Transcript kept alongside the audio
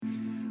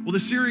Well, the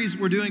series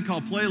we're doing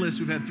called Playlist,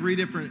 we've had 3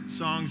 different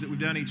songs that we've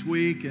done each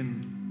week,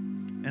 and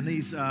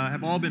these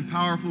have all been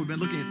powerful. We've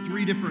been looking at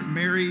 3 different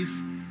Marys,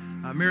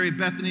 Mary of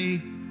Bethany,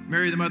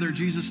 Mary the mother of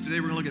Jesus. Today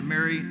we're going to look at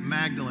Mary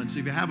Magdalene. So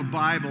if you have a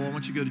Bible, I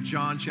want you to go to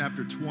John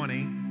chapter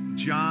 20.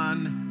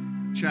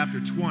 John chapter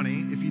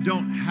 20. If you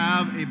don't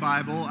have a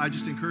Bible, I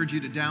just encourage you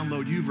to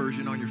download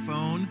YouVersion on your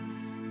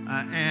phone.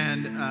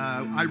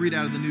 I read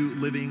out of the New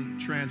Living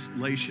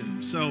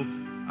Translation. So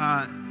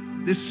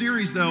this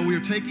series, though, we are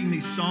taking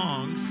these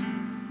songs,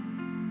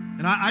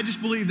 and I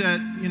just believe that,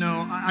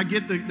 I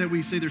get that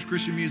we say there's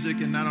Christian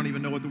music, and I don't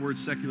even know what the word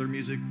secular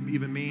music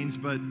even means,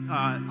 but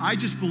I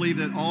just believe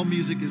that all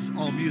music is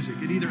all music.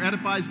 It either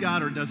edifies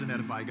God or it doesn't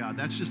edify God.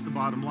 That's just the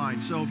bottom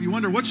line. So if you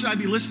wonder, what should I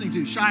be listening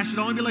to? I should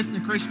only be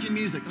listening to Christian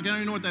music. Okay, I don't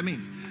even know what that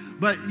means.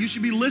 But you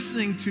should be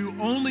listening to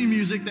only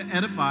music that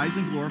edifies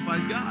and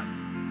glorifies God.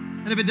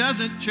 And if it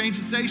doesn't, change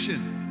the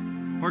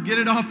station or get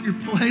it off your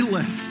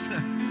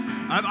playlist.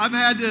 I've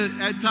had to,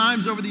 at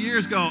times over the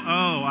years, go,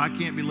 I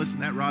can't be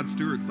listening to that Rod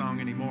Stewart song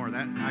anymore.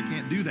 I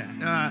can't do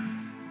that.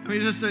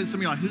 Just some of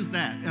you are like, who's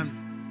that?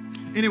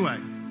 Anyway,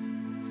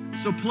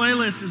 so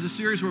Playlist is a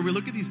series where we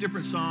look at these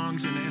different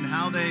songs and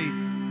how they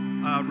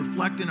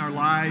reflect in our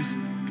lives,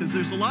 because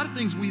there's a lot of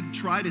things we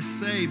try to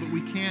say, but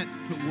we can't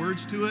put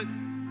words to it.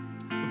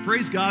 But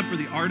praise God for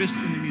the artists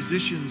and the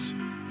musicians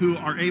who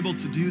are able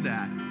to do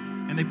that.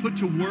 And they put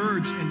to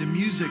words and to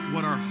music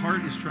what our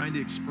heart is trying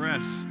to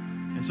express.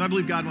 And so I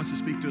believe God wants to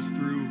speak to us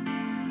through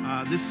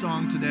this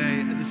song today.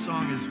 And this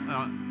song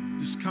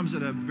is just comes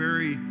at a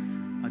very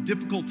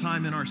difficult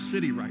time in our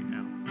city right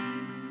now.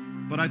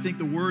 But I think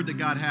the word that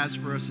God has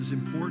for us is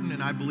important,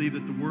 and I believe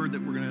that the word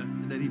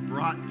that He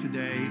brought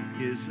today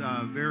is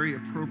very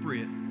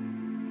appropriate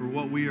for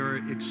what we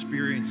are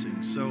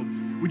experiencing. So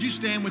would you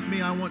stand with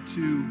me? I want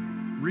to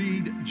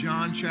read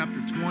John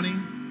chapter 20,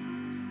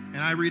 and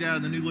I read out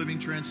of the New Living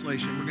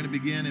Translation. We're going to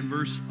begin in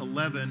verse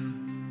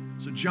 11.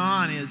 So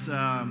John is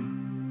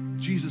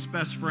Jesus'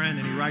 best friend,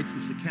 and he writes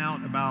this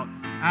account about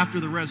after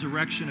the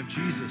resurrection of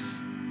Jesus.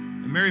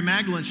 And Mary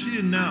Magdalene, she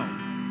didn't know.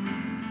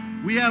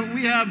 We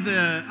have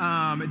the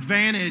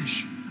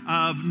advantage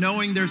of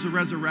knowing there's a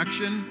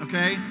resurrection,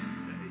 okay?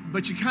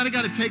 But you kind of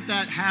got to take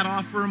that hat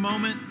off for a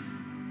moment.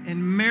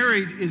 And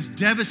Mary is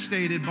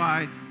devastated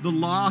by the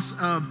loss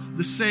of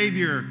the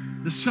Savior,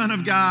 the Son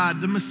of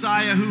God, the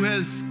Messiah who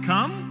has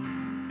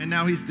come, and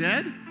now He's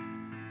dead.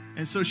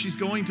 And so she's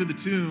going to the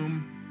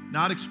tomb,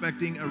 not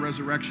expecting a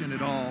resurrection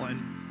at all.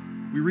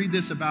 And we read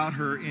this about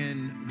her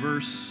in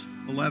verse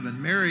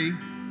 11. Mary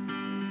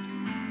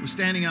was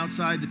standing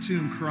outside the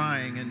tomb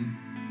crying,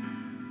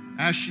 and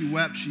as she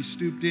wept, she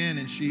stooped in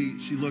and she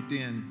looked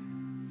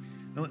in.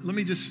 Now, let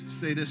me just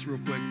say this real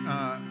quick.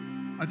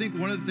 I think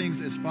one of the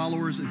things as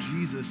followers of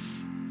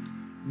Jesus,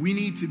 we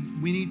need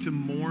to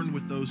mourn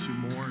with those who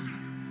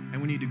mourn,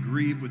 and we need to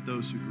grieve with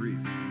those who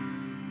grieve.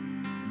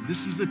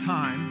 This is a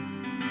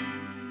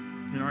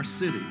time in our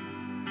city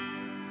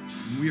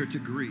we are to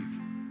grieve.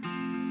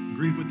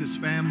 Grieve with this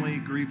family,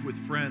 grieve with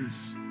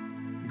friends,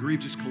 grieve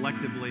just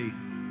collectively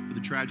for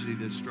the tragedy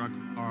that struck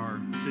our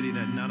city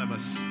that none of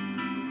us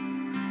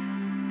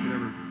would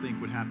ever think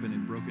would happen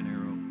in Broken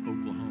Arrow,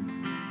 Oklahoma.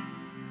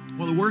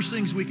 One of the worst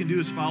things we can do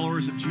as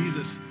followers of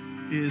Jesus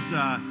is,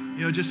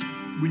 just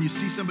when you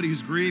see somebody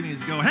who's grieving,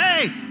 is go,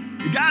 hey,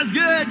 God's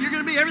good,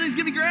 everything's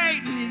gonna be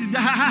great,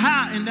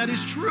 and that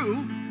is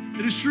true.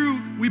 It is true,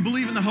 we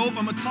believe in the hope.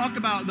 I'm going to talk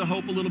about the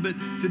hope a little bit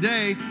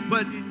today,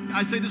 but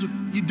I say this,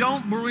 you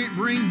don't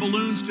bring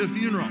balloons to a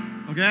funeral,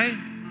 okay?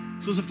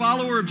 So as a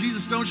follower of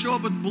Jesus, don't show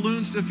up with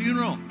balloons to a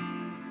funeral.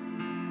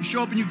 You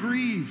show up and you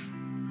grieve.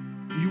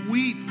 You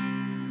weep.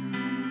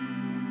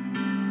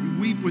 You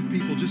weep with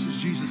people just as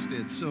Jesus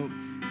did. So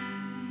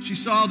she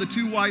saw the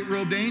 2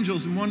 white-robed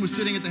angels, and one was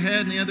sitting at the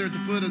head and the other at the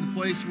foot of the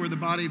place where the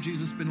body of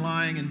Jesus had been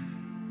lying.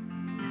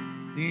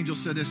 And the angel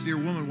said this, "Dear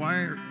woman, why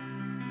are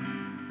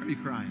you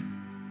crying?"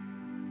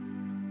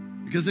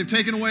 "Because they've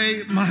taken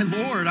away my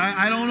Lord.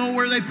 I don't know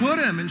where they put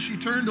him." And she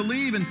turned to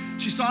leave, and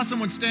she saw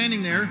someone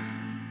standing there.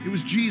 It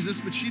was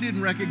Jesus, but she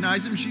didn't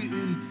recognize him.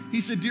 And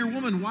he said, "Dear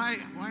woman, why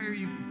are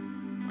you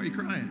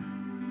crying?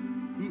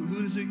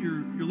 Who is it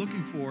you're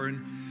looking for?"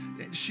 And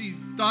she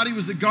thought he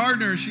was the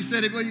gardener. She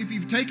said, "If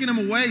you've taken him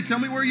away, tell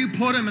me where you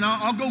put him, and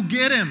I'll go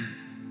get him."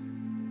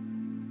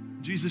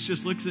 Jesus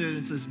just looks at it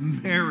and says,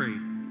 "Mary."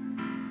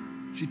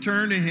 She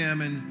turned to him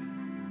and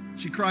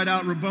she cried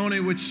out, "Rabboni,"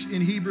 which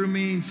in Hebrew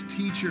means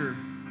teacher.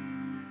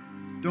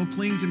 "Don't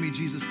cling to me,"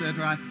 Jesus said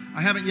to her.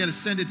 I haven't yet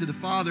ascended to the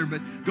Father,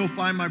 but go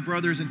find my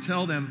brothers and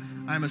tell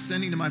them I am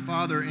ascending to my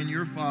Father and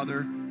your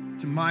Father,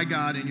 to my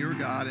God and your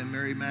God. And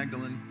Mary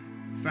Magdalene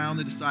found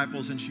the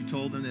disciples, and she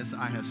told them this,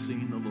 "I have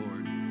seen the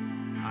Lord.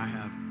 I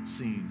have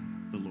seen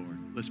the Lord."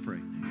 Let's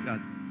pray.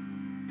 God,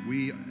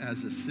 we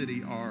as a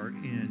city are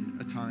in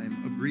a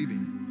time of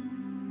grieving,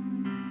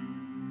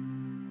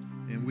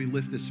 and we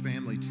lift this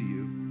family to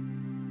you.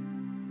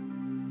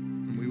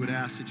 And we would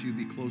ask that you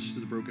be close to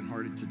the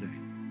brokenhearted today.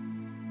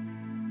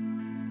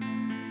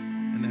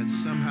 And that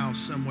somehow,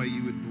 some way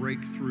you would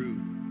break through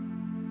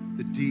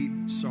the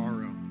deep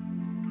sorrow.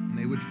 And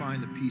they would would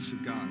find the peace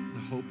of God, the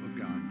hope of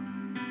God.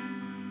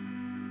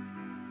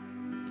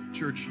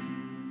 Church,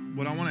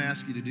 what I want to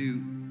ask you to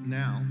do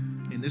now,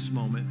 in this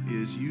moment,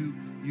 is you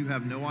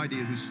have no idea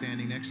who's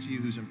standing next to you,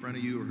 who's in front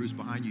of you, or who's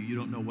behind you. You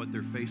don't know what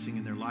they're facing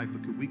in their life,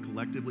 but could we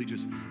collectively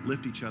just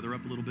lift each other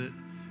up a little bit?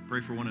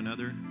 Pray for one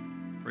another.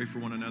 Pray for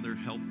one another.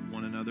 Help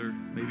one another.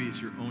 Maybe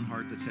it's your own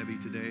heart that's heavy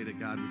today, that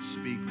God would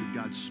speak. Would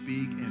God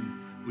speak,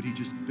 and would he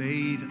just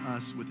bathe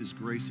us with his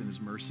grace and his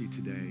mercy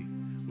today?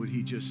 Would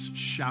he just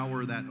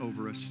shower that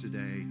over us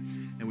today?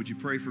 And would you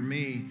pray for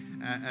me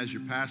as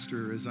your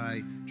pastor as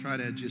I try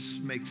to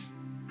just make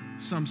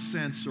some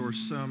sense or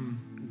some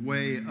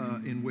way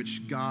in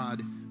which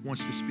God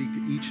wants to speak to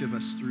each of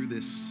us through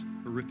this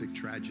horrific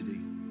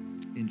tragedy.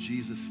 In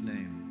Jesus'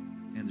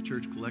 name. And the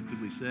church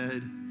collectively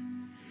said,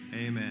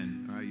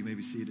 amen. All right, you may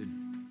be seated.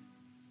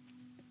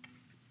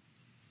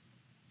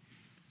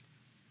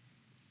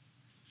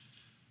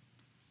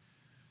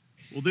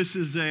 Well, this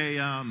is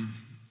a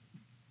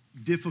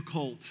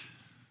difficult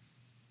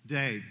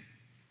day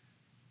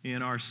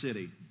in our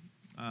city.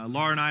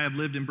 Laura and I have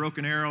lived in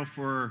Broken Arrow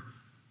for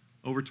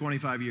over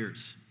 25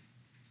 years.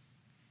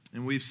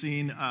 And we've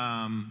seen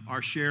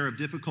our share of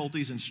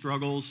difficulties and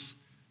struggles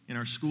in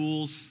our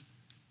schools,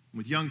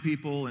 with young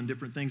people, and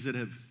different things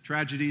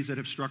tragedies that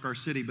have struck our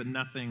city, but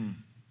nothing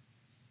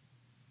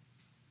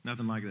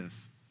like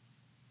this.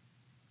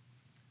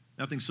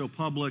 Nothing so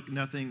public,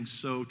 nothing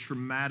so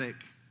traumatic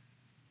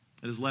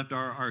that has left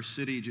our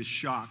city just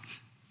shocked.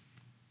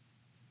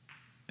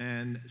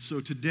 And so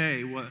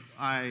today, what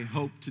I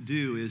hope to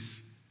do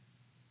is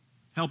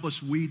help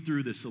us weed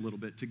through this a little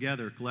bit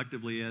together,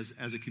 collectively, as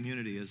a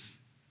community,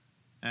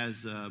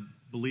 as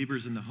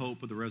believers in the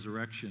hope of the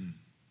resurrection.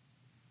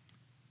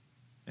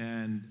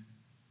 And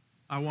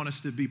I want us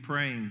to be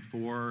praying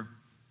for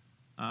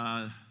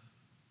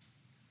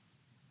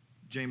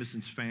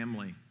Jameson's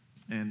family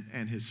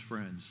and his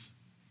friends.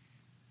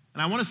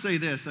 And I want to say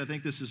this, I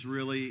think this is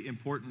really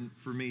important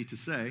for me to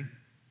say,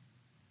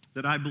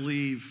 that I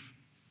believe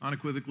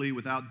unequivocally,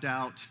 without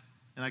doubt,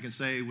 and I can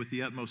say with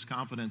the utmost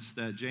confidence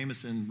that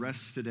Jameson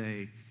rests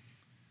today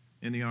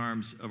in the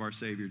arms of our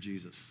Savior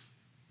Jesus.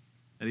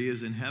 That he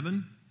is in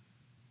heaven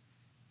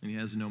and he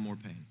has no more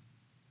pain.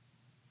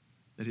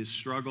 That his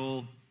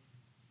struggle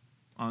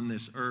on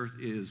this earth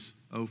is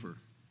over.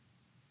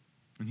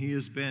 And he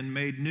has been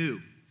made new.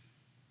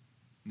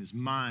 And his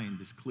mind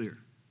is clear.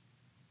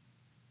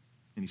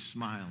 And he's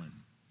smiling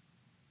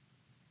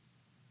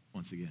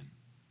once again.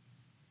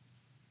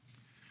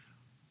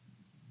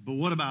 But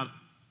what about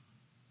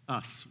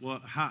us?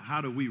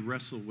 How do we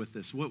wrestle with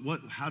this?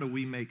 How do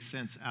we make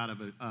sense out of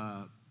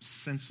a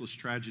senseless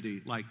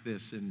tragedy like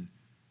this? And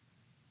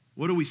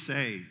what do we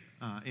say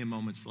in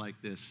moments like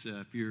this?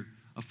 If you're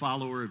a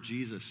follower of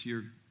Jesus,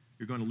 you're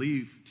going to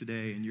leave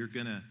today and you're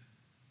going to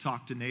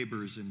talk to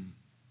neighbors and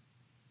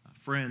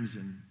friends,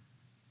 and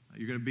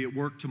you're going to be at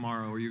work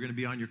tomorrow, or you're going to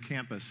be on your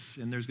campus,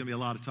 and there's going to be a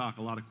lot of talk,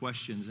 a lot of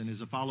questions. And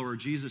as a follower of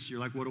Jesus, you're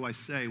like, what do I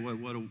say? What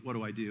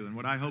do I do? And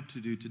what I hope to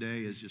do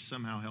today is just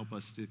somehow help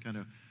us to kind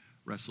of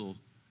wrestle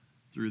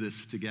through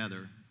this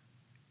together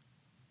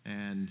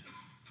and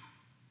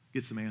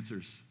get some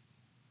answers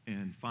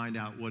and find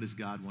out what does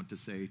God want to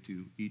say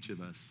to each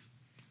of us.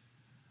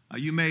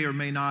 You may or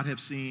may not have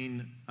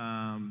seen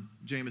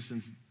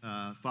Jameson's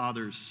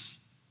father's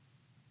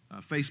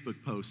Facebook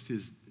post.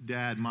 His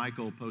dad,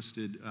 Michael,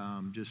 posted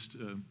just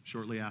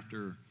shortly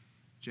after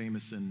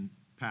Jameson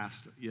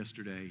passed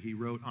yesterday. He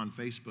wrote on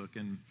Facebook,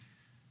 and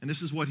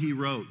this is what he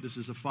wrote. This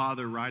is a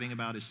father writing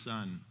about his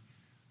son.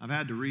 I've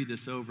had to read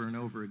this over and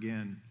over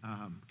again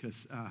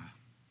because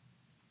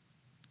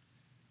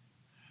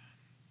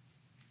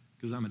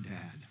I'm a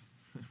dad.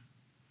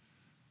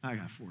 I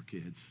got 4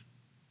 kids.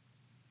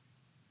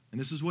 And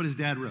this is what his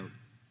dad wrote.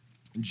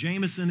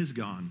 Jameson is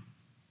gone.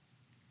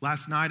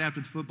 Last night after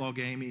the football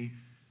game, he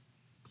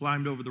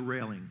climbed over the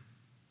railing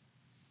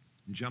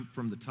and jumped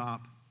from the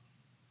top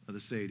of the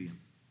stadium.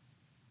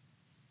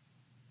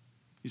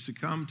 He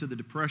succumbed to the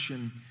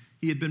depression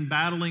he had been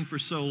battling for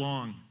so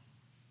long.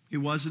 He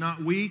was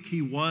not weak.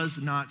 He was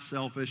not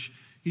selfish.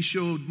 He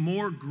showed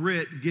more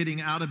grit getting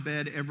out of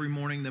bed every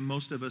morning than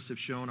most of us have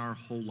shown our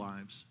whole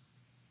lives.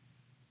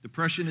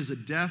 Depression is a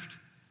deft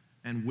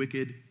and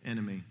wicked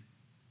enemy.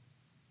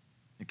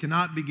 I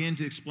cannot begin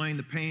to explain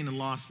the pain and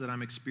loss that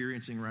I'm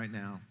experiencing right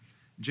now.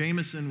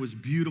 Jameson was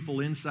beautiful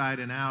inside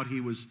and out.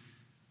 He was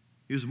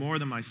more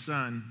than my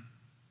son.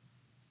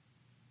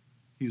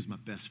 He was my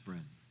best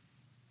friend.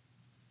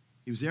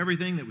 He was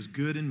everything that was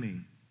good in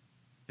me.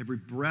 Every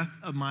breath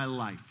of my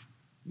life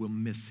will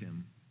miss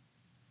him.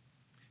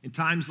 In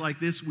times like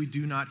this, we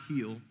do not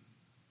heal.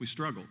 We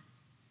struggle.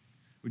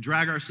 We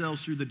drag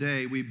ourselves through the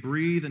day. We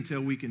breathe until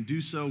we can do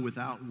so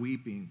without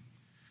weeping.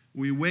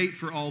 We wait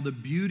for all the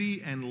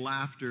beauty and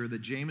laughter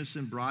that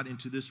Jameson brought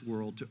into this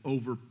world to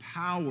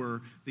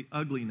overpower the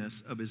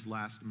ugliness of his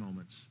last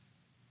moments.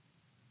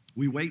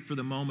 We wait for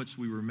the moments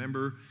we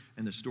remember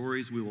and the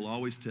stories we will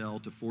always tell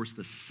to force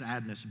the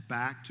sadness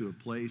back to a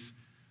place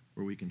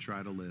where we can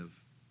try to live.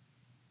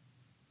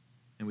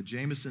 And with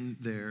Jameson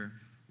there,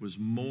 was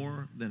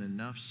more than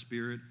enough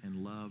spirit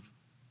and love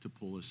to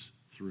pull us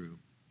through.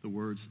 The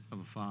words of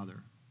a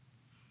father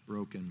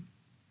broken.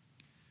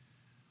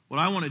 What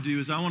I want to do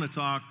is I want to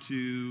talk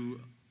to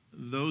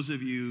those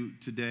of you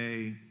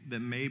today that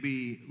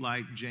maybe,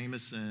 like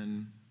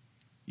Jameson,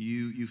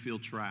 you feel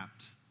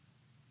trapped.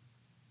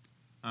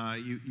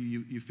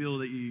 You feel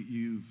that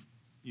you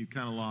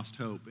kind of lost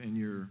hope, and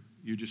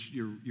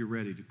you're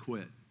ready to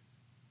quit.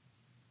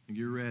 And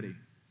you're ready.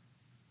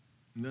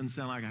 It doesn't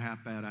sound like a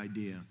half bad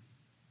idea.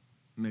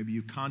 Maybe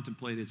you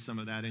contemplated some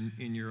of that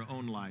in your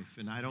own life.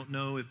 And I don't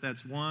know if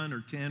that's 1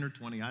 or 10 or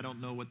 20. I don't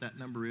know what that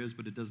number is,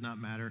 but it does not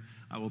matter.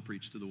 I will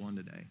preach to the one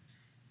today.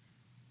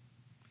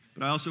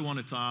 But I also want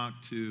to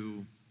talk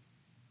to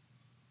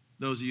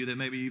those of you that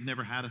maybe you've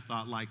never had a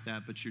thought like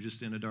that, but you're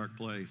just in a dark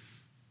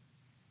place.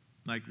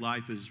 Like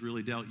life has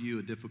really dealt you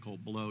a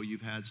difficult blow.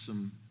 You've had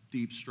some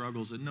deep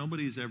struggles that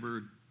nobody's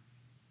ever...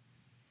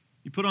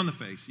 You put on the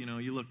face, you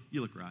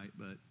look right,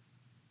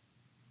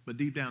 but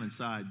deep down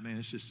inside, man,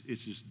 it's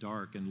just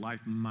dark, and life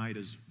might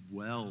as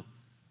well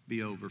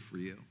be over for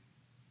you.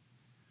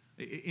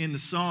 In the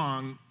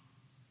song,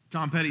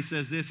 Tom Petty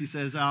says this. He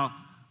says, I'll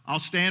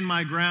stand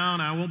my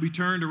ground. I won't be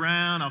turned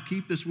around. I'll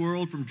keep this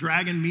world from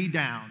dragging me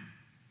down.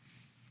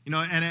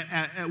 And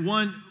at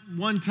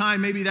one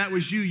time, maybe that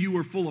was you. You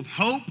were full of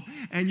hope,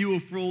 and you were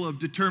full of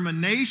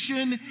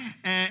determination,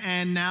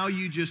 and now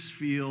you just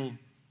feel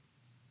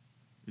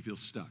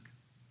stuck.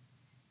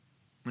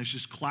 It's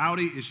just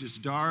cloudy. It's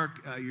just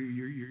dark.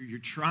 You're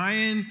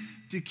trying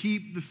to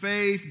keep the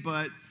faith,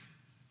 but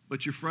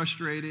you're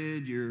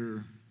frustrated.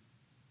 You're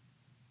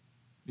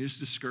just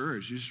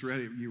discouraged.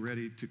 You're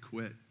ready to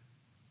quit.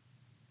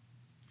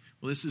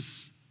 Well, this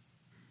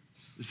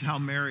is how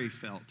Mary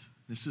felt.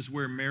 This is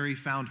where Mary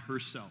found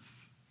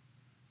herself.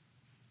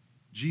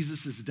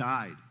 Jesus has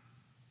died,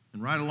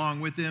 and right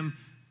along with him,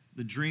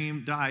 the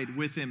dream died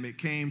with him. It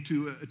came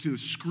to a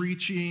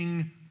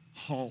screeching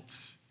halt.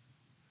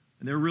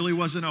 And there really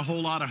wasn't a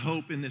whole lot of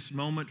hope in this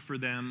moment for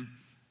them.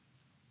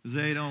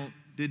 They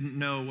didn't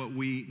know what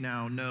we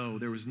now know.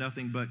 There was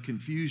nothing but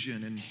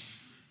confusion. And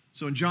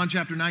so in John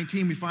chapter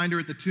 19, we find her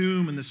at the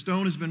tomb, and the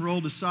stone has been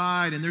rolled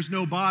aside, and there's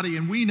no body.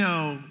 And we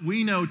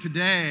know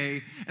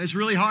today, and it's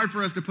really hard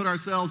for us to put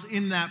ourselves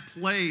in that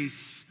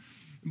place.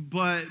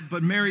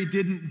 But Mary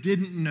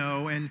didn't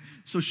know, and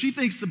so she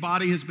thinks the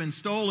body has been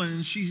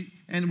stolen,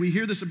 and we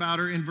hear this about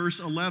her in verse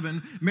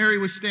 11. Mary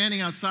was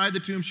standing outside the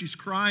tomb. She's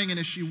crying, and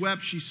as she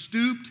wept, she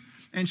stooped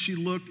and she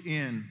looked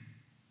in.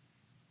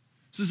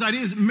 So this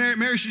idea is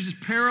Mary, she's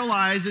just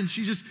paralyzed, and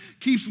she just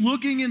keeps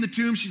looking in the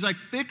tomb. She's like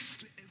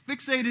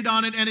fixated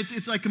on it, and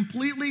it's like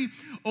completely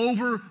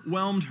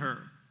overwhelmed her.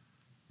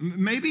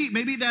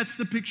 Maybe that's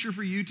the picture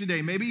for you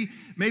today. Maybe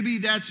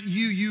that's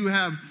you.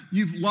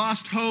 You've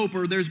lost hope,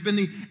 or there's been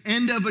the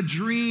end of a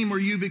dream, or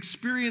you've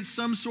experienced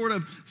some sort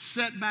of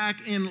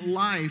setback in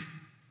life.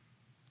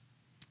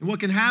 And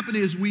what can happen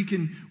is we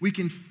can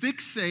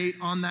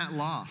fixate on that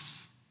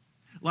loss.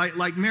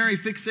 Like Mary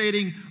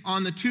fixating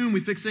on the tomb,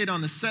 we fixate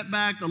on the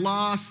setback, the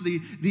loss,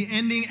 the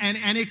ending,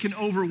 and it can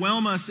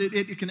overwhelm us.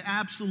 It can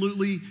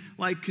absolutely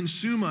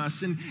consume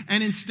us. And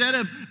instead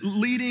of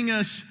leading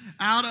us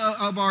out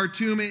of our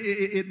tomb,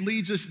 it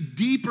leads us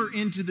deeper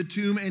into the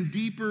tomb and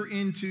deeper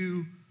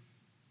into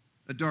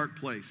a dark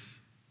place.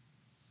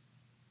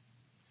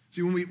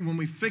 See, when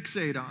we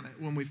fixate on it,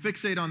 when we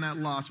fixate on that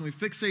loss, when we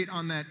fixate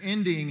on that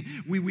ending,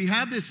 we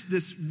have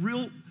this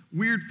real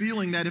weird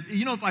feeling that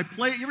if I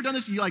play it, you ever done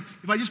this?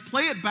 If I just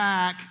play it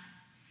back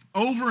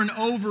over and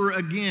over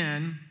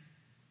again,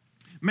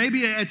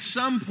 maybe at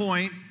some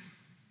point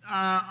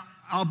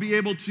I'll be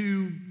able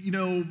to,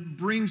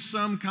 bring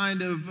some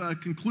kind of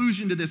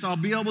conclusion to this. I'll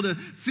be able to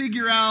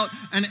figure out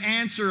an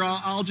answer.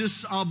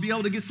 I'll be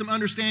able to get some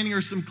understanding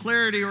or some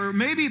clarity. Or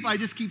maybe if I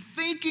just keep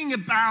thinking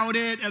about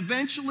it,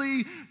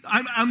 eventually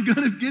I'm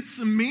going to get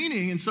some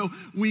meaning. And so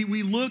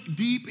we look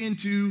deep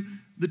into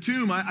the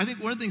tomb. I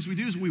think one of the things we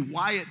do is we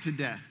why it to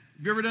death.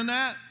 Have you ever done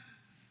that?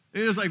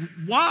 It was like,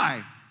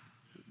 why?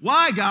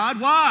 Why,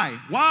 God?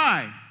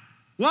 Why?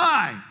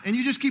 And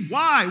you just keep,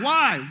 why,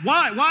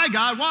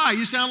 God, why?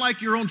 You sound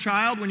like your own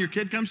child when your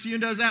kid comes to you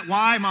and does that.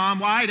 Why, Mom?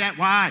 Why, Dad?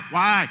 Why?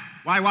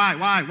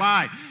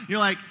 You're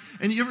like,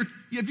 and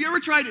have you ever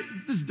tried to,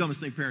 this is the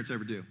dumbest thing parents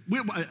ever do.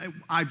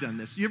 I've done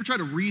this. You ever try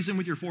to reason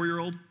with your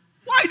 4-year-old?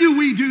 Why do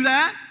we do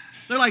that?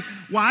 They're like,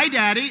 why,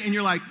 Daddy? And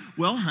you're like,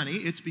 well, honey,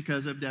 it's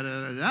because of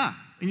da-da-da-da-da.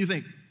 And you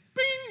think,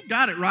 bing,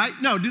 got it, right?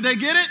 No, do they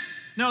get it?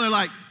 No, they're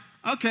like,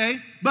 okay,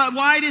 but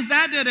why does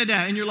that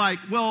da-da-da? And you're like,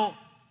 well,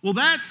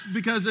 that's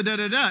because of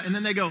da-da-da. And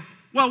then they go,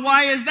 well,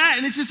 why is that?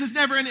 And it's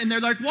never in. And they're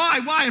like,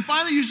 why? And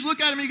finally you just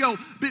look at them and you go,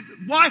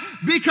 why?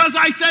 Because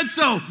I said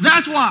so.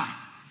 That's why.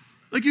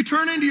 Like you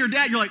turn into your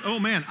dad. You're like, oh,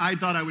 man, I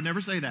thought I would never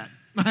say that.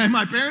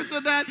 My parents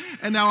said that,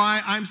 and now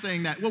I'm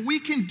saying that. Well, we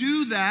can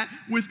do that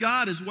with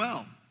God as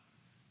well.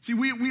 See,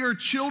 we are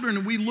children,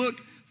 and we look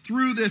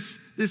through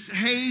this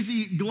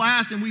hazy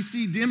glass, and we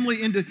see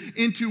dimly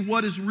into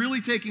what is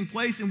really taking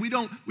place, and we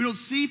don't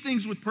see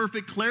things with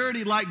perfect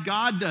clarity like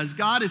God does.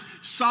 God is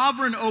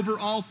sovereign over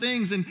all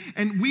things,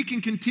 and we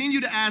can continue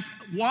to ask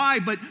why,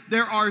 but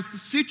there are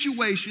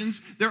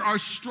situations, there are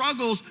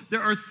struggles,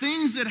 there are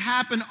things that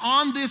happen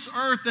on this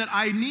earth that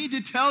I need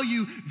to tell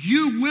you,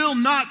 you will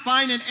not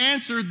find an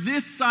answer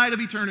this side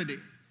of eternity.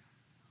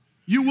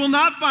 You will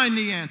not find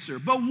the answer,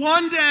 but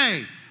one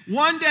day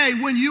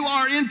when you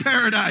are in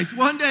paradise,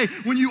 one day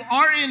when you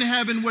are in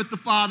heaven with the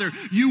Father,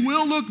 you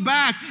will look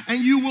back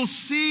and you will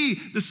see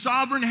the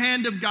sovereign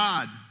hand of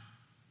God.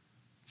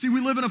 See, we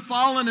live in a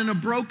fallen and a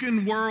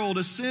broken world,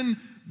 a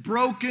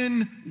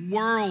sin-broken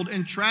world,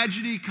 and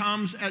tragedy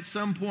comes at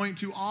some point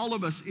to all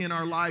of us in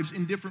our lives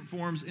in different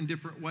forms, in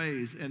different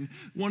ways. And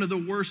one of the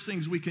worst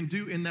things we can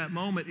do in that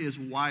moment is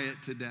why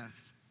it to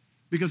death.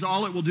 Because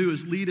all it will do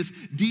is lead us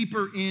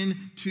deeper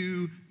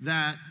into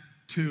that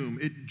tomb.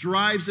 It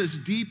drives us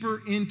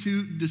deeper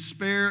into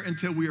despair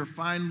until we are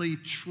finally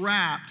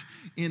trapped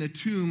in a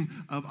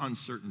tomb of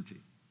uncertainty.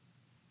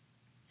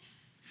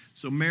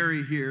 So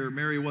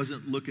Mary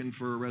wasn't looking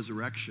for a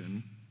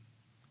resurrection.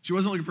 She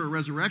wasn't looking for a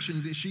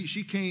resurrection.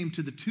 She came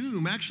to the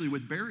tomb actually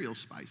with burial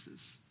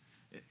spices.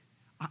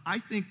 I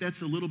think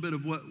that's a little bit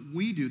of what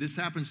we do. This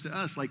happens to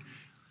us. Like,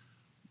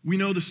 we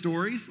know the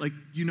stories, like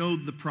you know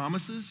the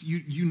promises,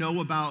 you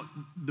know about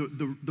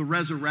the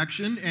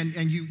resurrection,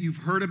 and you've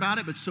heard about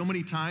it, but so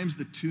many times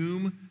the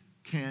tomb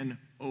can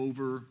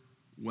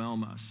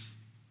overwhelm us.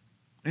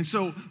 And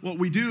so what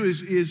we do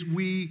is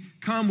we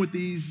come with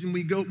these, and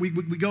we go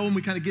and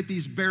we kind of get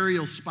these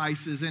burial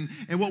spices, and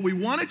what we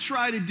want to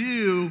try to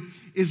do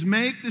is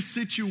make the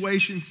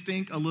situation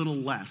stink a little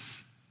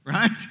less,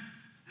 right?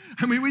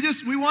 I mean,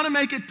 we want to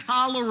make it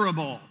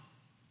tolerable.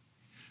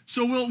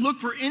 So we'll look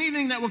for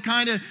anything that will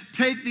kind of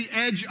take the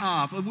edge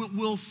off.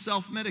 We'll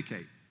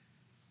self-medicate.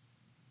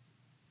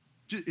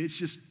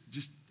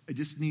 I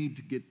just need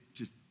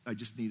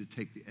to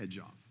take the edge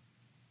off.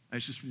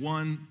 It's just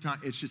one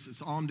time.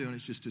 It's all I'm doing.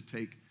 It's just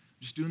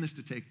doing this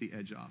to take the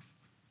edge off.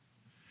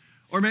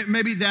 Or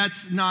maybe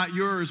that's not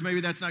yours.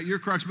 Maybe that's not your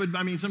crux. But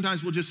I mean,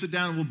 sometimes we'll just sit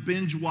down and we'll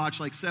binge watch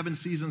like 7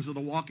 seasons of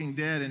The Walking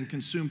Dead and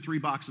consume 3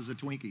 boxes of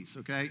Twinkies,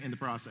 okay, in the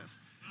process.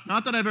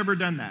 Not that I've ever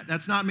done that.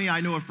 That's not me. I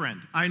know a friend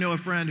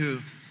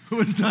who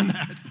has done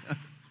that.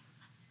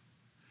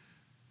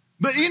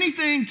 But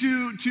anything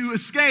to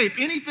escape,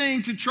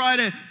 anything to try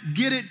to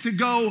get it to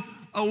go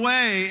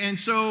away. And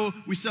so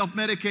we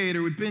self-medicate,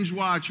 or we binge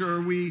watch,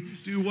 or we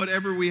do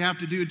whatever we have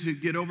to do to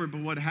get over it.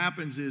 But what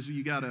happens is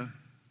you gotta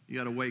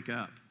wake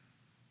up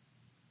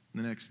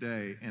the next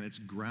day, and it's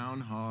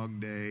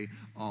Groundhog Day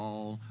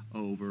all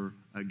over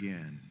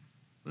again.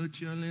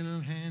 Put your little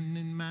hand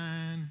in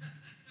mine.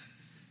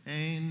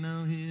 Ain't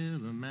no hill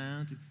or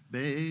mountain.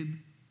 Babe,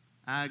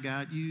 I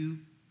got you.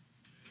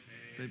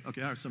 Babe.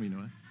 Okay, all right, some of you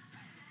know it.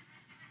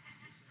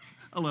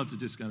 I love to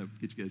just kind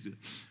of get you guys to do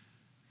it.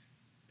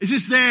 It's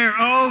just there,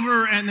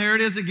 over, and there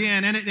it is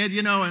again. And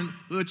and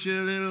put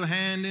your little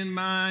hand in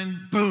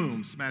mine.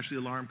 Boom, smash the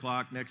alarm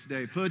clock next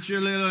day. Put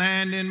your little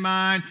hand in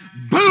mine.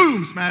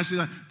 Boom, smash the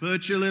alarm.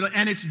 Put your little,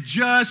 and it's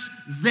just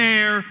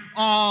there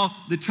all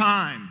the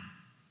time.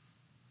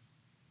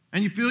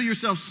 And you feel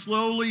yourself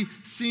slowly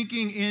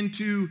sinking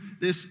into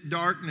this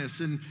darkness.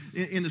 And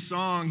in the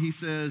song, he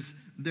says,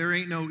 there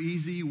ain't no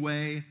easy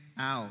way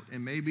out.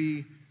 And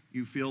maybe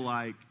you feel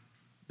like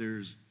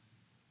there's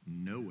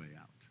no way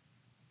out.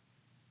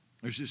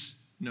 There's just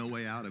no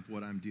way out of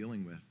what I'm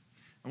dealing with.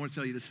 I want to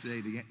tell you this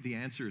today. The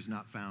answer is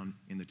not found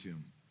in the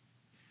tomb.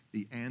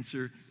 The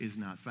answer is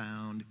not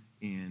found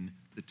in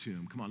the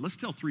tomb. Come on, let's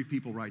tell 3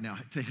 people right now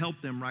to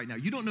help them right now.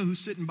 You don't know who's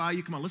sitting by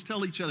you. Come on, let's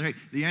tell each other, hey,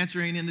 the answer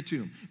ain't in the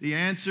tomb. The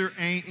answer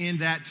ain't in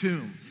that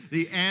tomb.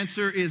 The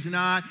answer is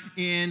not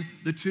in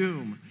the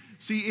tomb.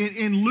 See,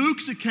 in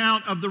Luke's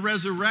account of the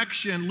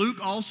resurrection,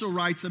 Luke also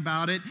writes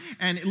about it.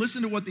 And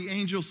listen to what the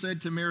angel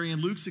said to Mary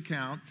in Luke's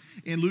account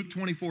in Luke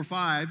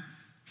 24:5.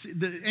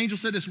 The angel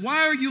said this,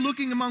 why are you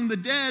looking among the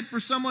dead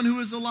for someone who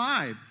is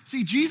alive?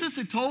 See, Jesus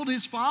had told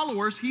his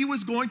followers he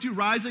was going to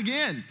rise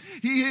again.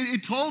 He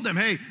told them,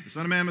 hey, the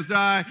Son of Man must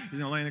die. He's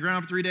going to lay on the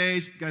ground for 3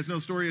 days. You guys know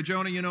the story of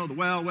Jonah, the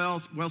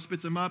well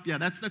spits him up. Yeah,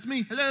 that's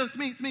me. Hello, it's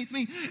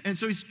me. And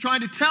so he's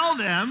trying to tell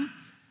them,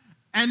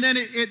 and then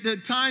the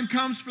time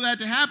comes for that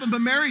to happen.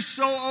 But Mary's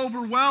so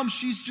overwhelmed,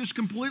 she's just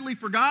completely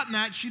forgotten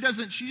that. She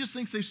just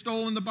thinks they've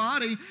stolen the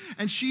body,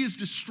 and she is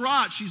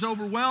distraught. She's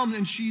overwhelmed,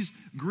 and she's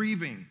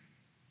grieving.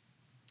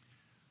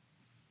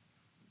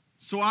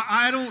 So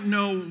I don't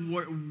know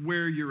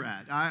where you're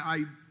at.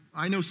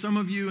 I know some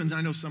of you, and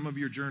I know some of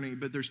your journey,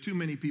 but there's too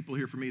many people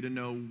here for me to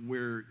know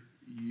where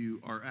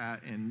you are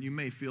at. And you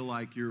may feel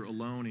like you're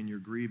alone in your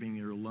grieving,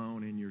 you're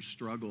alone in your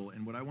struggle.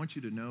 And what I want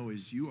you to know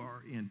is you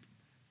are in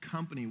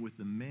company with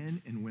the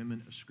men and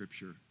women of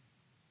Scripture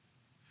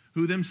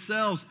who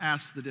themselves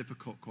asked the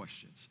difficult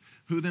questions,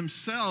 who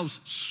themselves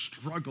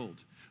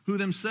struggled, who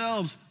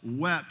themselves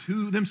wept,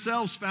 who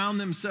themselves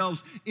found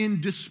themselves in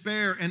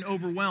despair and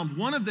overwhelmed.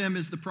 One of them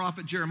is the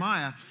prophet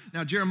Jeremiah.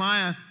 Now,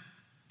 Jeremiah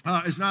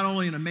is not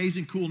only an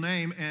amazing, cool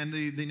name and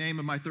the name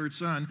of my third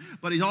son,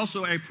 but he's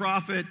also a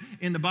prophet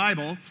in the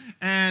Bible.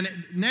 And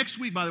next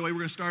week, by the way, we're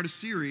going to start a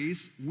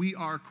series, We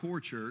Are Core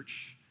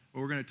Church,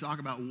 where we're going to talk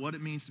about what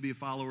it means to be a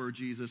follower of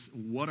Jesus,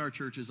 what our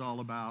church is all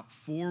about.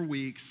 4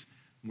 weeks.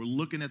 We're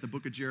looking at the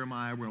book of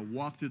Jeremiah. We're going to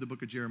walk through the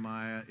book of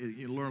Jeremiah.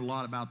 You'll learn a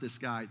lot about this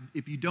guy.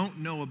 If you don't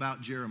know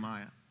about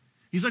Jeremiah,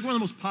 he's like one of the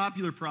most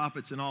popular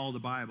prophets in all of the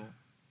Bible.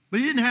 But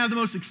he didn't have the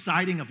most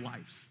exciting of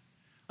lives.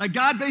 Like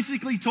God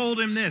basically told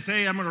him this,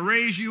 hey, I'm going to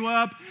raise you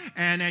up,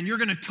 and you're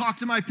going to talk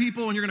to my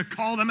people, and you're going to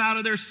call them out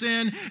of their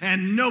sin,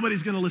 and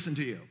nobody's going to listen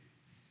to you.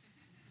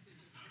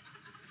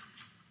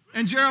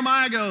 And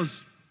Jeremiah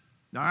goes,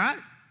 all right,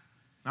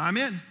 I'm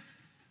in.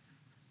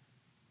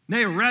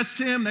 They arrest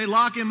him, they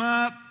lock him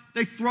up,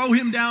 they throw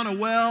him down a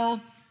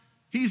well.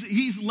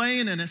 He's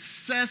laying in a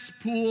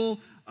cesspool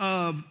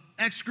of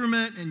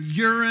excrement and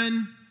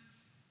urine.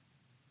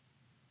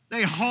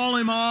 They haul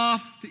him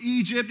off to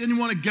Egypt, didn't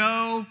want to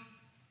go.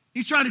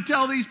 He's trying to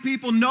tell these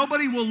people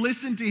nobody will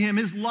listen to him.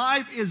 His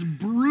life is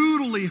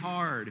brutally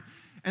hard.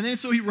 And then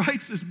so he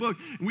writes this book,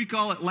 and we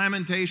call it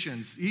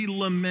Lamentations. He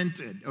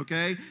lamented,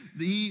 okay?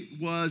 He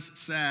was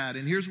sad.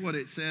 And here's what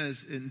it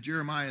says, and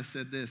Jeremiah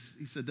said this.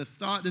 He said,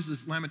 this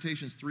is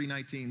Lamentations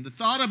 3:19, the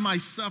thought of my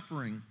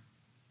suffering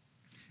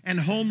and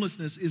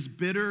homelessness is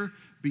bitter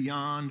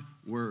beyond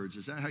words.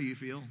 Is that how you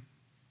feel?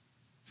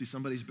 See,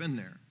 somebody's been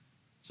there.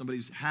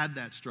 Somebody's had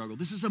that struggle.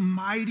 This is a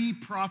mighty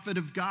prophet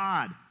of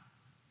God.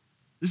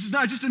 This is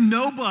not just a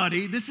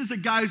nobody. This is a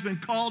guy who's been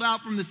called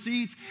out from the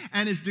seats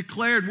and is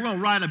declared, we're going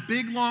to write a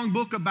big, long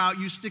book about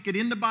you, stick it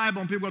in the Bible,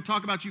 and people will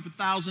talk about you for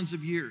thousands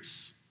of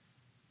years.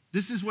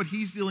 This is what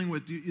he's dealing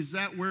with. Is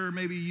that where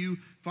maybe you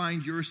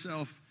find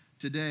yourself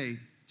today,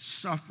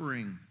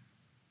 suffering,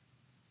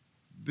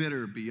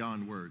 bitter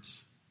beyond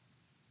words?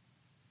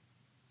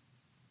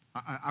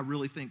 I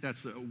really think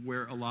that's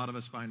where a lot of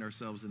us find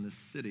ourselves in this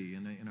city,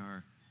 in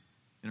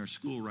our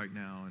school right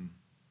now, and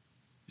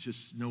it's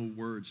just no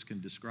words can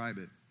describe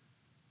it.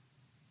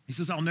 He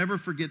says, I'll never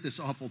forget this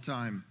awful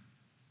time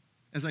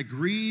as I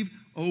grieve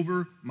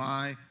over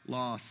my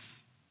loss.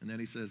 And then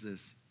he says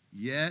this,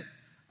 yet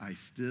I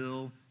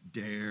still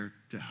dare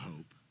to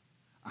hope.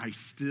 I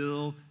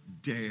still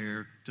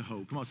dare to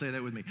hope. Come on, say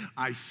that with me.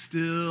 I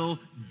still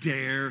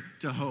dare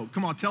to hope.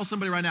 Come on, tell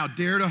somebody right now,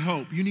 dare to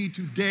hope. You need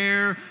to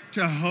dare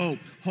to hope.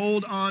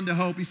 Hold on to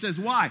hope. He says,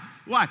 why?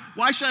 Why?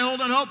 Why should I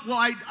hold on to hope?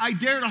 Well, I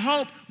dare to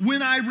hope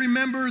when I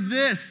remember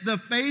this. The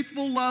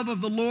faithful love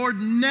of the Lord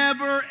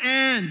never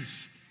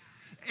ends.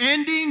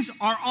 Endings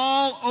are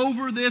all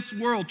over this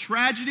world.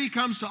 Tragedy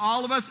comes to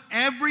all of us.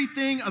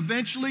 Everything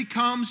eventually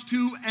comes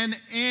to an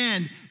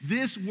end.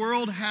 This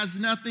world has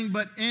nothing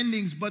but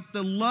endings, but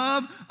the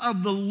love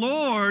of the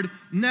Lord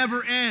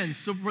never ends.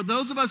 So for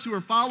those of us who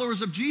are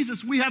followers of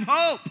Jesus, we have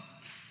hope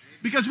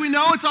because we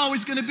know it's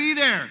always going to be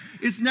there.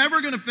 It's never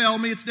going to fail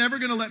me. It's never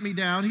going to let me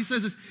down. He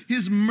says this,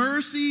 his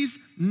mercies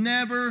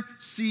never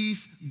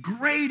cease.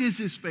 Great is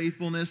his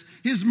faithfulness.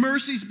 His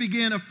mercies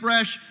begin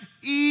afresh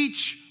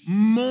each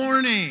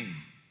morning.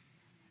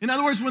 In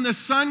other words, when the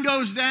sun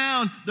goes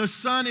down, the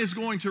sun is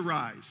going to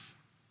rise.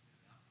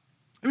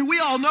 I mean, we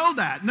all know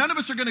that. None of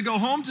us are going to go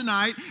home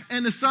tonight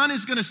and the sun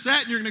is going to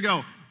set and you're going to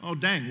go, oh,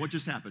 dang, what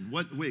just happened?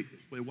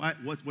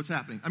 What's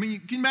happening? I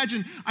mean, can you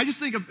imagine? I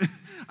think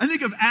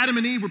of Adam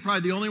and Eve were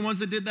probably the only ones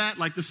that did that.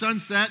 Like the sun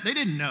set, they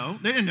didn't know.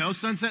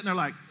 Sunset, and they're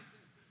like,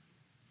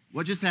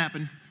 what just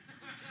happened?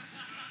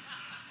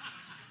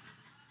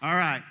 All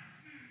right.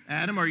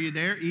 Adam, are you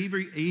there?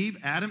 Eve,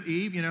 Adam,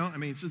 Eve, I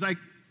mean, it's just like,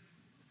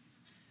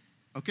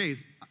 okay,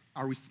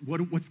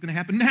 what's going to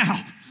happen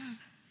now?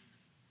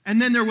 And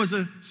then there was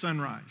a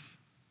sunrise.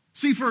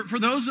 See, for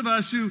those of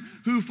us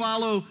who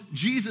follow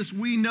Jesus,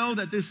 we know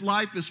that this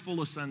life is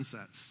full of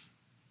sunsets.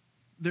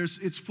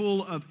 It's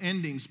full of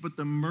endings, but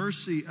the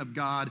mercy of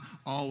God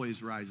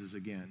always rises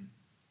again.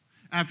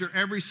 After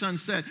every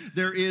sunset,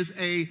 there is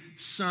a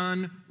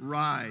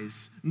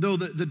sunrise. Though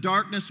the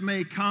darkness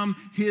may come,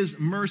 his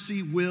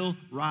mercy will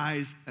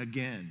rise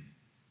again.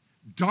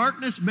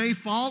 Darkness may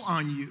fall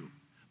on you,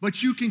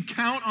 but you can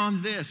count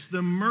on this.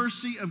 The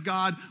mercy of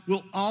God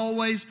will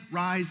always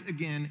rise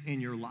again in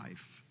your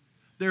life.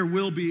 There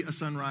will be a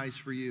sunrise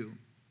for you.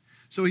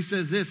 So he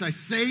says this, I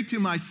say to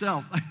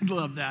myself, I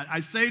love that. I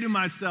say to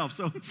myself.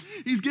 So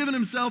he's giving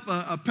himself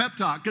a pep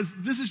talk because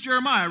this is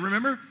Jeremiah,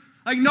 remember?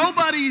 Like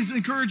nobody's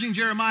encouraging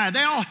Jeremiah.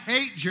 They all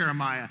hate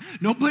Jeremiah.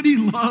 Nobody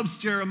loves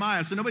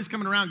Jeremiah. So nobody's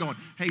coming around going,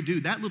 hey,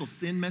 dude, that little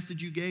sin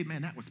message you gave,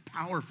 man, that was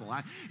powerful.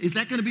 Is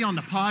that going to be on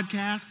the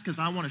podcast? Because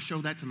I want to show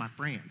that to my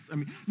friends. I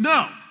mean,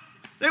 no.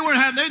 They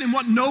didn't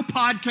want no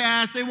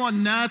podcast. They want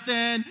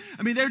nothing.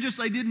 I mean, they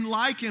didn't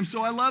like him.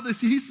 So I love this.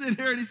 He's sitting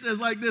here and he says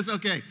like this,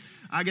 okay,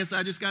 I guess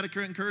I just got to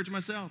encourage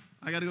myself.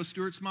 I got to go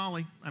Stuart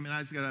Smalley. I mean, I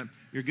just got to,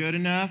 you're good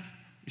enough.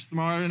 You're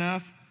smart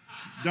enough.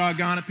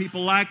 Doggone it,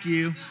 people like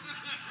you.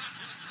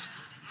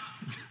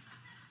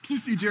 Can you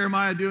see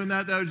Jeremiah doing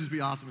that? That would just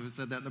be awesome if it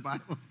said that in the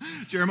Bible.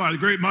 Jeremiah, the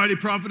great mighty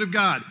prophet of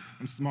God.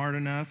 I'm smart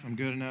enough. I'm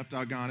good enough.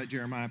 Doggone it,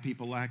 Jeremiah,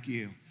 people like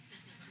you.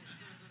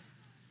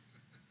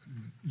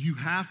 you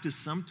have to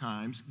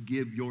sometimes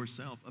give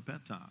yourself a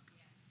pep talk.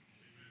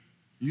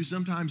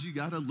 Sometimes you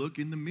got to look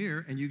in the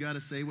mirror and you got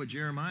to say what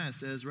Jeremiah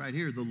says right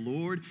here. The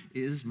Lord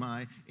is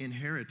my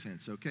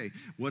inheritance. Okay,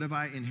 what have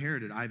I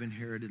inherited? I've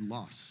inherited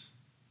loss.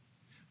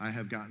 I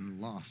have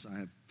gotten lost. I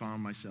have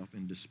found myself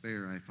in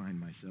despair. I find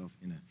myself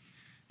in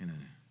a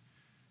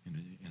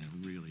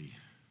really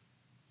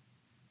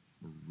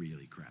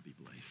crappy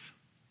place.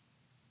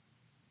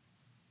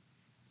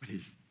 What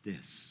is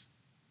this?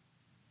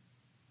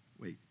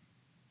 Wait,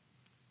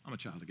 I'm a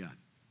child of God.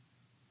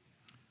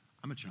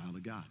 I'm a child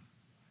of God.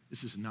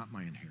 This is not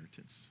my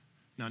inheritance.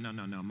 No.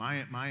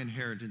 My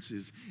inheritance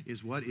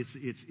is what? It's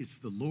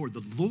the Lord.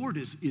 The Lord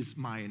is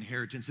my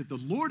inheritance. If the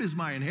Lord is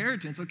my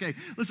inheritance, okay,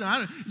 listen,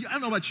 I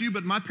don't know about you,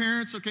 but my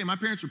parents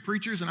were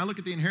preachers, and I look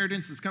at the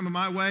inheritance that's coming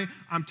my way.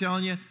 I'm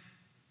telling you,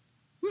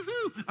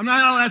 woohoo! I'm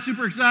not all that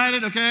super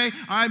excited, okay?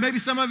 All right, maybe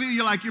some of you,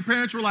 your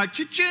parents were like,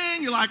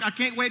 cha-ching! You're like, I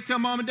can't wait till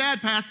mom and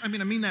dad pass. I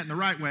mean that in the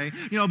right way,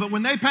 but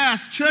when they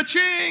pass,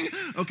 cha-ching,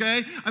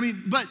 okay?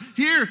 But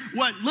here,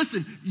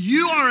 listen,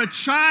 you are a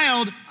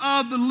child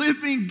of the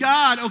living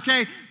God,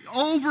 okay?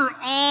 Over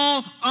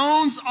all,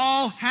 owns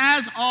all,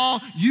 has all.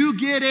 You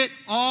get it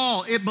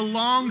all. It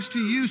belongs to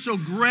you, so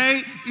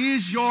great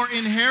is your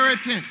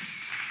inheritance.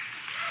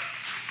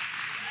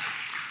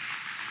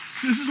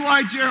 This is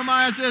why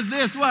Jeremiah says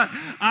this, what?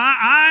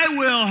 I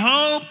will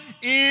hope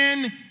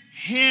in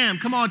him.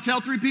 Come on,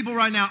 tell 3 people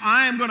right now,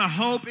 I am going to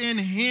hope in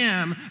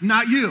him,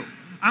 not you.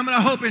 I'm going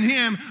to hope in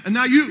him and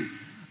not you.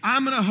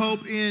 I'm going to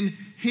hope in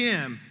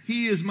him.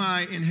 He is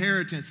my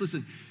inheritance.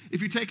 Listen,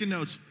 if you're taking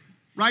notes,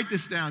 write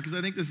this down because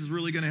I think this is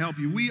really going to help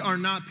you. We are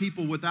not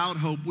people without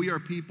hope. We are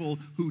people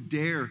who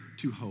dare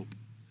to hope.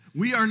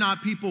 We are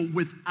not people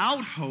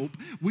without hope.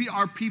 We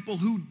are people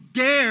who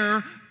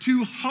dare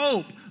to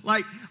hope.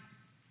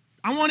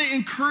 I want to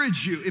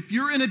encourage you, if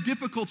you're in a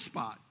difficult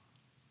spot,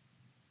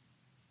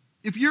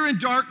 if you're in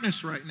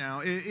darkness right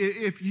now,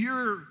 if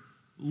your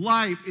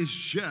life is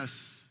just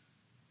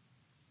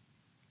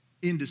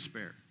in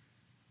despair,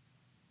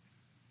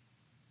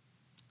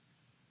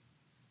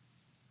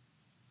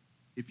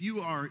 if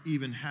you are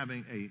even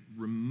having a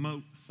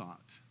remote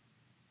thought,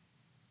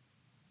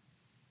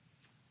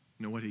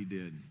 you know what he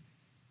did?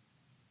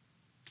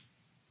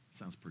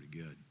 Sounds pretty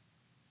good.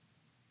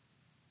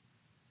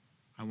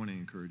 I want to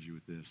encourage you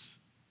with this.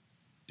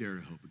 Dare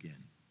to hope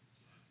again.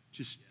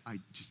 I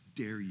just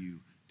dare you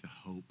to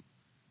hope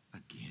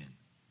again.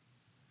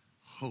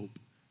 Hope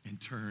and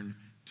turn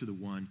to the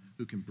one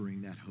who can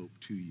bring that hope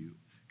to you.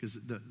 Because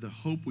the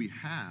hope we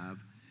have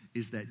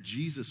is that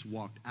Jesus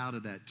walked out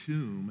of that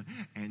tomb,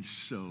 and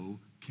so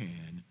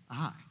can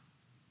I.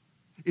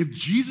 If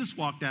Jesus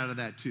walked out of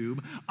that tomb,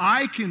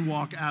 I can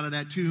walk out of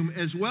that tomb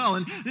as well.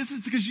 And this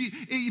is because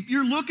if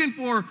you're looking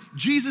for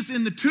Jesus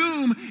in the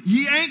tomb,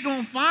 you ain't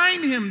going to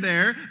find him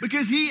there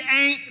because he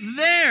ain't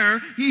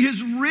there. He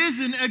has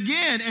risen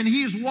again, and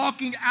he is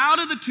walking out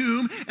of the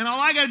tomb, and all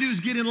I got to do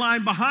is get in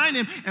line behind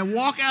him and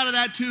walk out of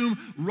that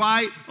tomb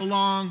right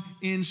along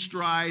in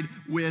stride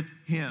with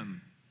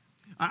him.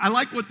 I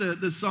like what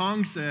the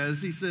song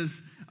says. He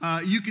says,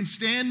 you can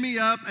stand me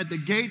up at the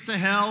gates of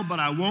hell,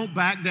 but I won't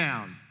back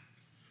down.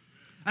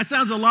 That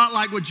sounds a lot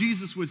like what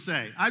Jesus would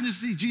say. I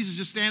just see Jesus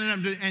just standing up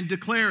and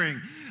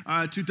declaring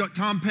to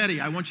Tom Petty.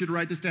 I want you to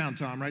write this down,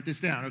 Tom. Write this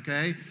down,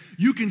 okay?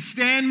 You can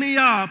stand me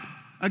up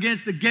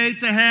against the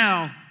gates of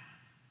hell,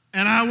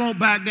 and I won't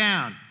back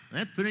down.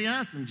 That's pretty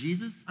awesome,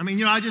 Jesus.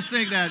 I just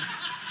think that,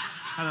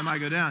 how that might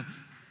go down.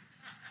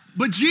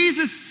 But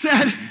Jesus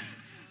said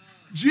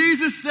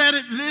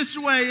it this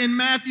way in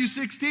Matthew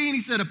 16. He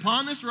said,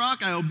 upon this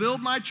rock I will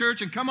build my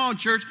church. And come on,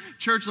 church,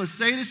 let's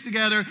say this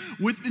together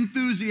with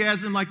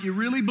enthusiasm like you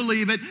really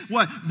believe it.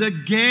 What? The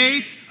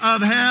gates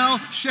of hell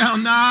shall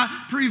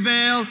not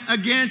prevail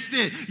against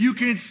it. You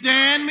can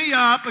stand me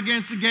up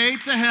against the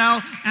gates of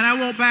hell and I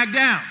won't back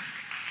down.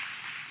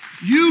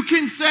 You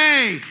can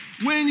say,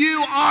 when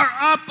you are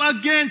up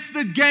against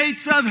the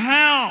gates of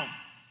hell,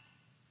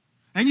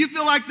 and you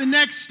feel like the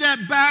next step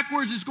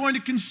backwards is going to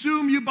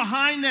consume you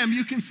behind them,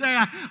 you can say,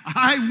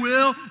 I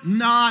will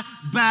not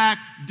back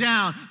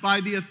down.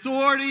 By the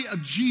authority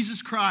of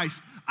Jesus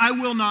Christ, I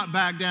will not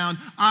back down.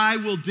 I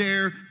will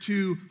dare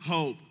to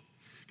hope.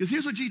 Because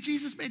here's what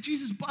Jesus made.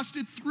 Jesus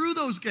busted through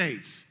those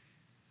gates.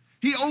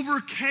 He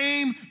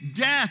overcame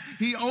death.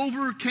 He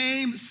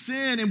overcame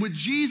sin. And with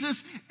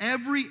Jesus,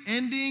 every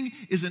ending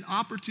is an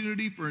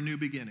opportunity for a new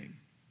beginning.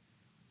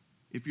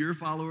 If you're a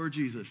follower of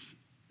Jesus,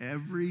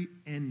 every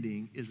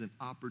ending is an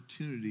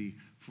opportunity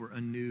for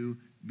a new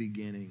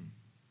beginning.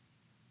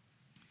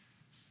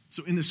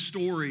 So in this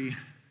story,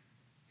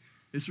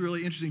 it's really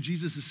interesting.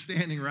 Jesus is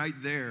standing right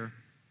there,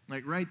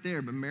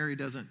 but Mary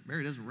doesn't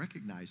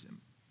recognize him.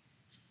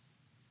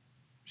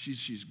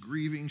 She's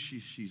grieving.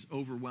 She's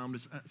overwhelmed.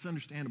 It's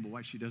understandable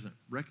why she doesn't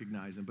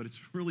recognize him, but it's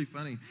really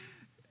funny.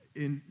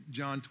 In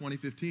John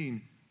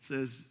 20:15,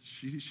 says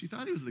she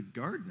thought he was the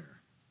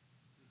gardener.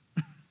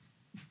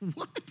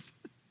 What?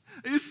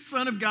 He's the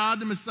Son of God,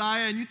 the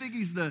Messiah, and you think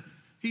he's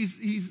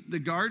the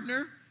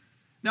gardener?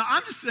 Now,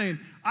 I'm just saying,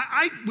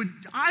 I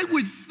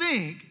would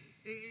think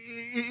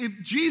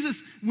if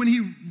Jesus, when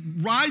he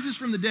rises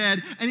from the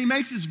dead and he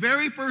makes his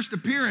very first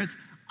appearance,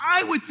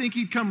 I would think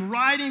he'd come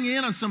riding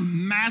in on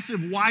some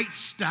massive white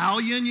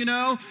stallion,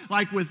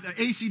 like with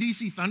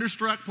AC/DC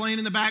Thunderstruck playing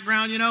in the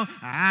background,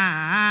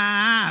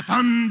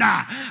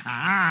 thunder.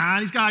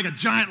 And he's got like a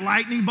giant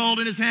lightning bolt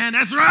in his hand.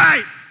 That's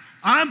right,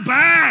 I'm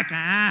back.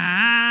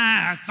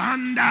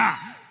 Thunder.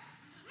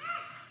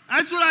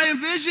 That's what I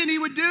envisioned he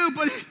would do,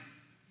 but he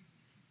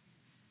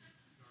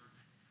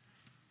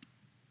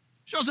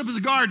shows up as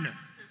a gardener.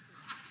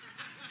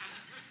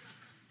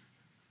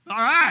 All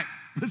right,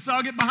 let's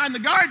all get behind the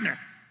gardener.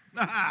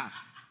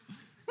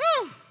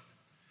 Woo!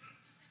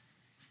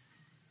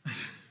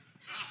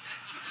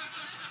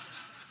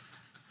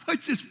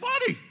 It's just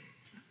funny.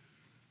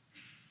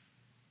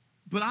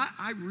 But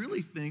I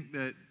really think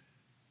that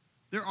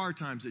there are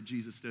times that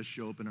Jesus does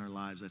show up in our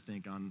lives,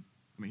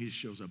 he just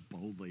shows up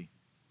boldly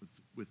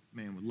with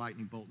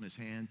lightning bolt in his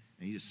hand,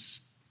 and he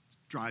just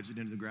drives it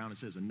into the ground and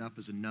says, enough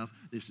is enough,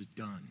 this is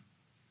done.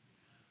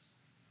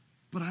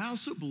 But I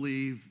also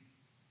believe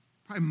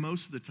probably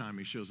most of the time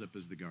he shows up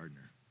as the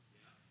gardener.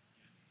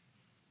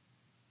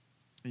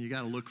 And you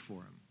got to look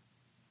for him.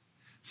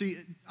 See,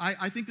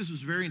 I think this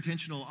was very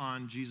intentional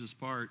on Jesus'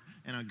 part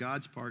and on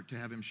God's part to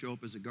have him show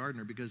up as a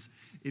gardener, because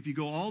if you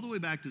go all the way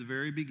back to the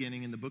very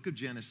beginning in the book of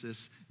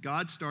Genesis,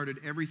 God started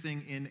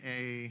everything in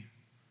a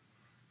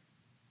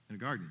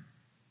garden.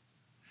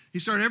 He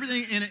started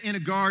everything in a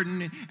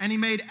garden, and he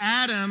made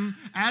Adam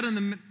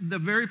the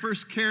very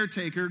first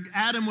caretaker.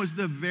 Adam was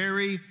the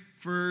very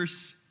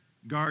first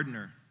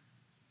gardener.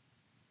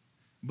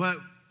 But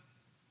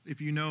if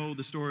you know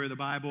the story of the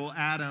Bible,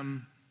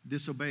 Adam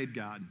disobeyed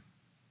God.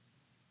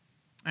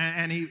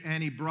 And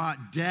he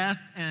brought death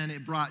and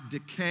it brought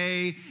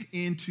decay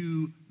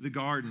into the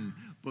garden.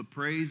 But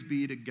praise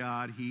be to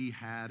God, he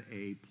had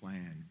a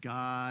plan.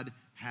 God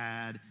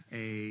had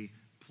a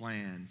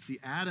plan. See,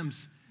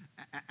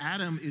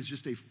 Adam is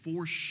just a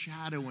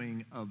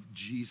foreshadowing of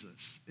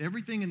Jesus.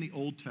 Everything in the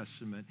Old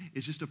Testament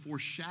is just a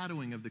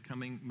foreshadowing of the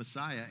coming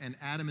Messiah, and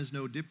Adam is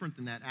no different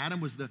than that.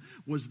 Adam was the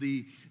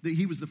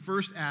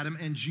first Adam,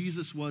 and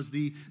Jesus was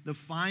the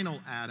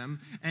final Adam.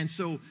 And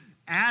so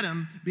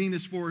Adam, being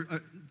this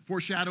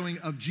foreshadowing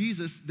of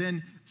Jesus,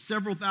 then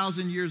several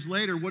thousand years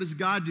later, what does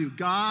God do?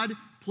 God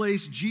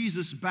placed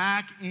Jesus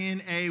back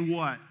in a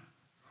what?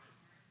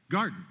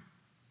 Garden.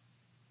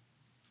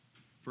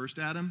 First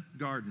Adam,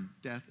 garden,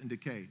 death and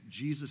decay.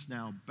 Jesus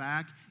now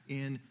back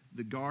in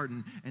the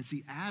garden. And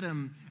see,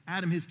 Adam,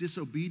 his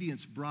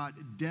disobedience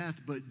brought death,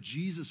 but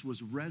Jesus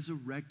was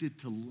resurrected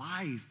to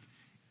life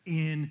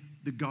in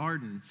the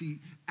garden. See,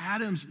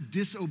 Adam's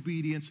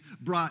disobedience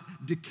brought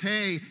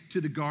decay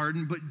to the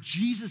garden, but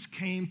Jesus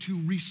came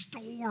to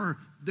restore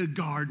the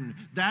garden.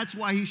 That's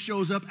why he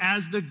shows up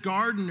as the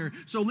gardener.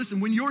 So listen,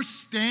 when you're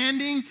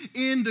standing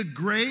in the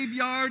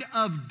graveyard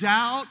of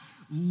doubt,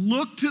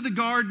 look to the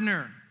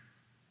gardener.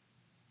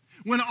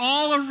 When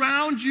all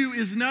around you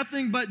is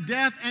nothing but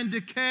death and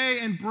decay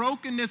and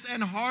brokenness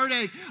and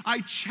heartache,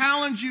 I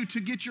challenge you to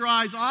get your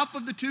eyes off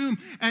of the tomb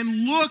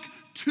and look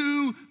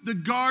to the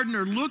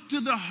gardener. Look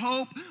to the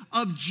hope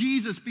of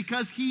Jesus,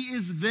 because he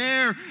is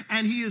there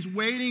and he is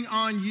waiting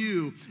on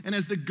you. And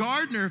as the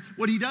gardener,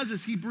 what he does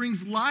is he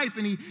brings life,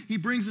 and he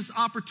brings this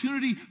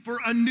opportunity for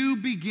a new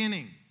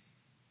beginning.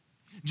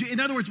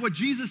 In other words, what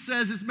Jesus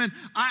says is,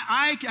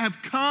 I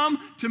have come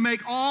to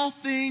make all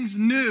things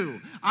new.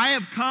 I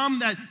have come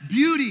that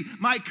beauty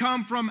might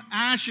come from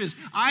ashes.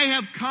 I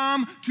have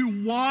come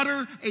to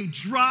water a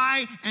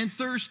dry and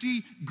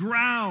thirsty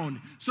ground.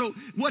 So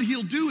what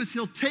he'll do is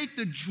he'll take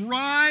the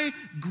dry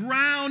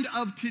ground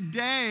of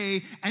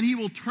today and he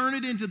will turn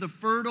it into the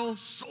fertile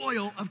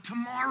soil of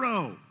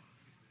tomorrow.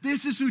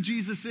 This is who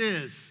Jesus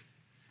is.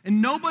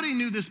 And nobody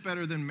knew this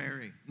better than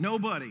Mary.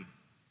 Nobody.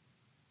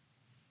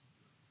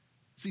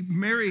 See,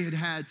 Mary had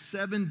had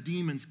 7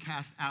 demons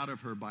cast out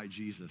of her by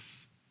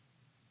Jesus.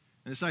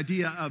 And this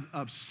idea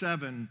of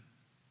 7,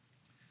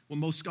 what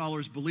most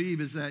scholars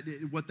believe is that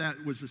what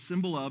that was a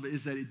symbol of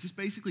is that it just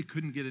basically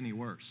couldn't get any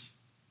worse.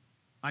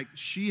 Like,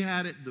 she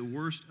had it the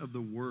worst of the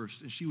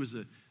worst, and she was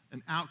an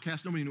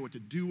outcast. Nobody knew what to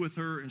do with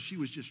her, and she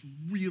was just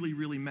really,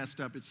 really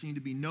messed up. It seemed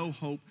to be no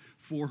hope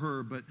for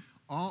her. But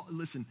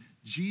listen,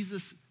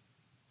 Jesus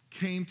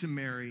came to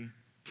Mary,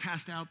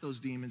 cast out those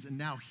demons, and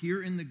now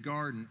here in the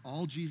garden,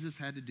 all Jesus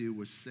had to do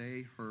was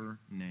say her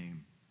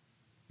name,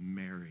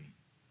 Mary.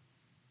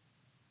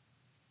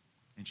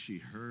 And she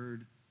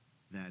heard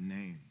that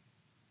name,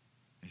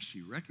 and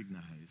she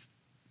recognized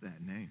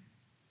that name.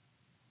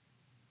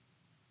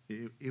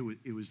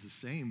 It was the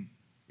same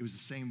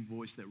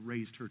voice that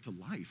raised her to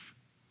life.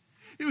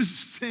 It was the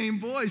same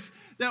voice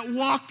that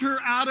walked her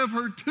out of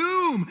her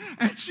tomb.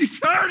 And she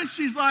turned and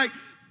she's like,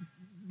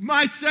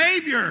 my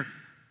Savior,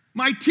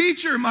 my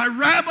teacher, my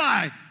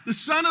rabbi, the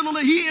Son of the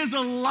Living, he is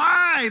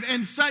alive.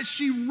 And such,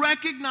 she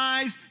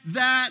recognized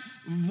that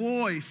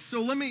voice.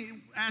 So let me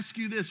ask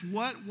you this.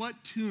 What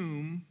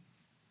tomb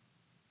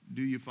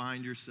do you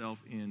find yourself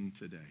in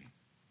today?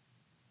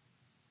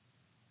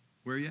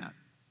 Where are you at?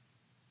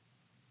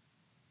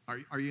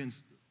 Are you in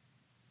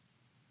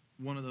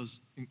one of those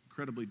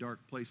incredibly dark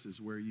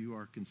places where you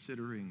are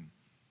considering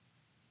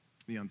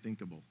the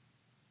unthinkable?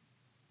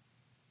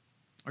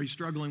 Are you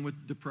struggling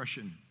with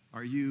depression?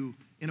 Are you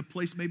in a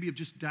place maybe of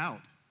just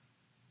doubt?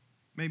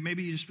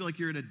 Maybe you just feel like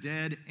you're at a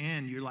dead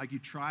end. You're like, you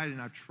tried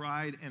and I've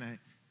tried and I've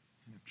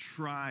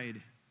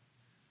tried.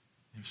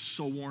 I'm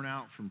so worn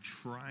out from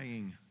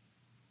trying.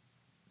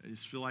 I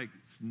just feel like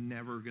it's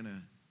never going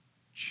to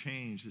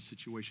change. The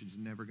situation's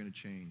never going to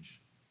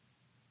change.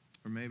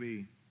 Or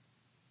maybe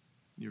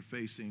you're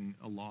facing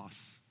a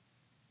loss.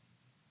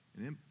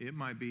 And it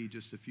might be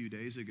just a few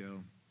days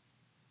ago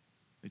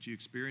that you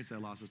experienced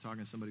that loss. I was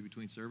talking to somebody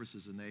between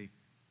services, and they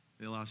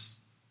lost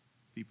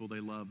people they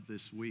loved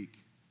this week.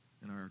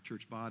 And our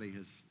church body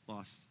has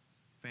lost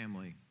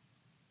family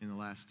in the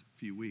last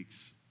few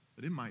weeks.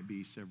 But it might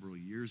be several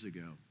years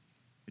ago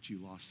that you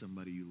lost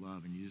somebody you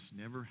love, and you just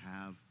never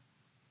have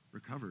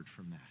recovered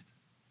from that.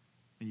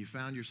 And you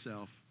found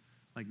yourself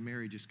like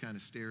Mary, just kind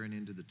of staring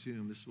into the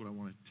tomb. This is what I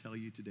want to tell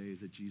you today, is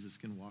that Jesus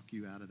can walk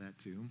you out of that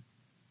tomb.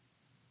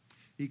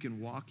 He can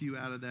walk you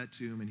out of that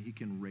tomb, and he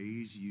can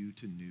raise you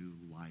to new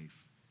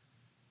life.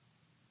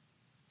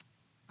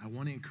 I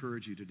want to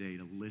encourage you today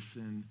to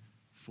listen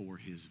for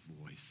his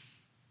voice.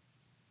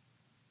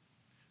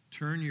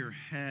 Turn your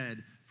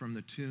head from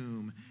the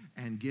tomb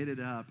and get it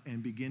up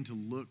and begin to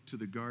look to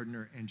the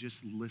gardener and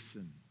just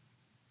listen.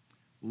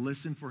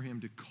 Listen for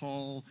him to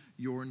call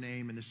your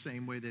name in the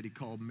same way that he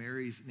called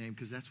Mary's name,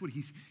 because that's what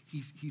he's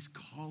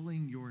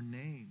calling your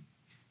name.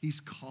 He's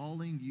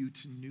calling you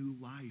to new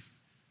life.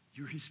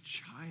 You're his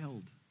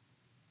child.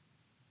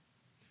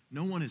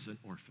 No one is an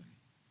orphan.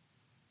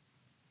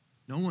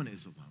 No one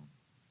is alone.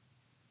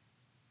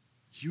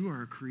 You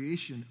are a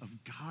creation of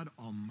God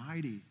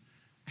Almighty,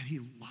 and he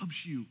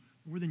loves you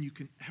more than you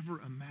can ever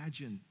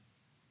imagine.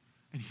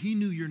 And he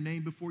knew your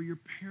name before your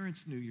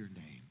parents knew your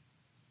name.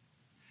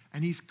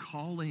 And he's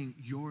calling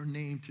your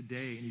name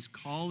today, and he's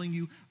calling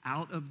you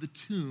out of the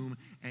tomb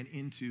and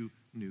into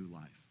new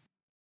life.